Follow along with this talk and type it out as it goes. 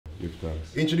Give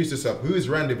thanks. Introduce yourself. Who is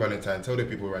Randy Valentine? Tell the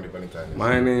people who Randy Valentine is.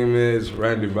 My name is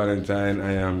Randy Valentine.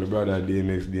 I am the brother of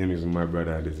DMIX. DMIX is my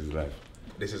brother, and this is life.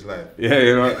 This is life. Yeah,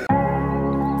 you know.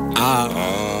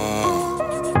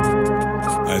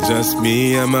 Just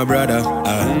me and my brother.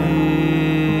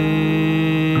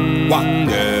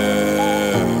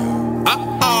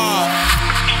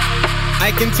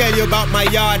 I can tell you about my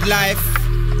yard life.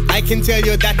 I can tell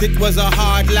you that it was a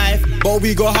hard life, but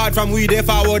we go hard from we there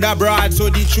forward abroad. So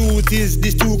the truth is,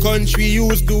 this two country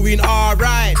youths doing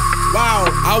alright. Wow,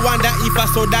 I wonder if I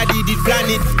saw daddy did plan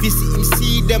it. We see him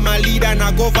see them a lead and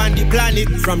I govern the planet.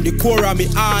 From the core of me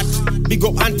heart, big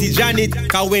up Auntie Janet.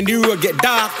 Cause when the road get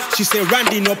dark, she say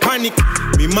Randy no panic.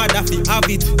 Me mother fi have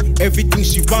it, everything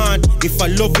she want. If I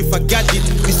love, if I got it,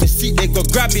 we say see they go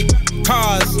grab it.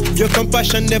 Cause your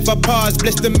compassion never pause.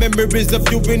 Bless the memories of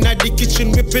you in the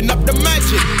kitchen whipping up the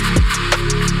magic.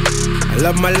 I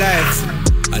love my life,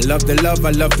 I love the love,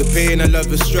 I love the pain, I love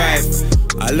the strife.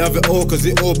 I love it all cause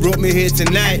it all brought me here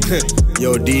tonight.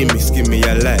 Yo DMIX, give me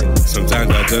a light. Sometimes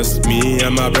I just me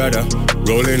and my brother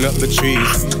rolling up the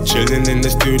trees, chilling in the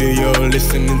studio,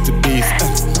 listening to beats.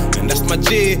 And that's my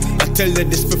G, I tell her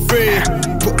this for free.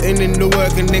 Putting in the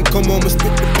work and then come home and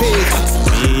split the page.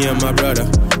 Me and my brother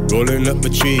rolling up the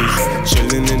trees,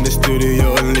 chilling in the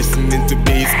studio and listening to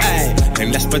beats. And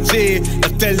that's my G, I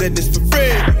tell her this for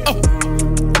free.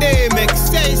 DMIX,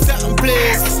 say something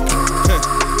please.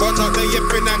 But not the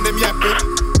yipping and them yapping.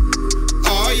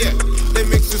 Oh yeah,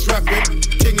 DMIX is rapping,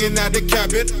 king in the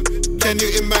cabin. Can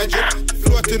you imagine?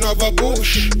 Floating over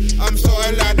bush. I'm so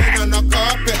Aladdin on the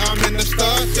carpet, I'm in the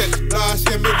starting. Last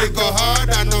year me did go hard,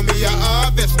 I know me a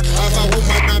harvest. Have a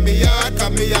woman on me yard,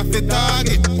 cause me a fit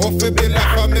target. Off it be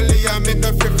like family, I'm in the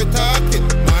free for target.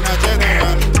 Man a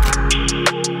general,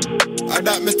 I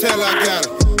that me tell a girl,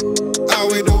 how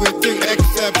we do it thing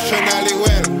exceptionally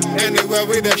well. Anywhere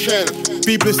with a shell.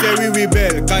 People say we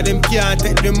rebel, cause them can't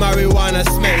take the marijuana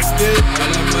smell. Still,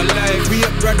 I love my life. We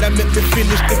up brother, make me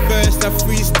finish the verse. I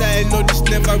freestyle, no this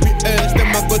never rehearse.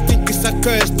 Them I go think it's a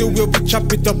curse. The way we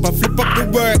chop it up and flip up the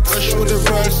words. I show the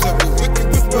world something wicked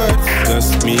with words.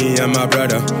 Just me and my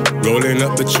brother, rolling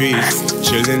up the trees,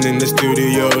 chilling in the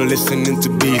studio, listening to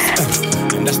beats.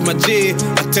 And that's my G,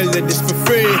 I tell her this for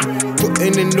free.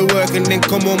 Putting in the work and then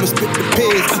come home and split the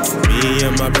page. Me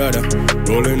and my brother,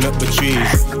 rolling up the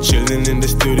trees, chilling in the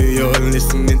studio and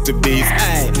listening to beats.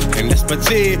 And that's my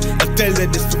G, I tell her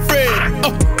this for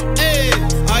free.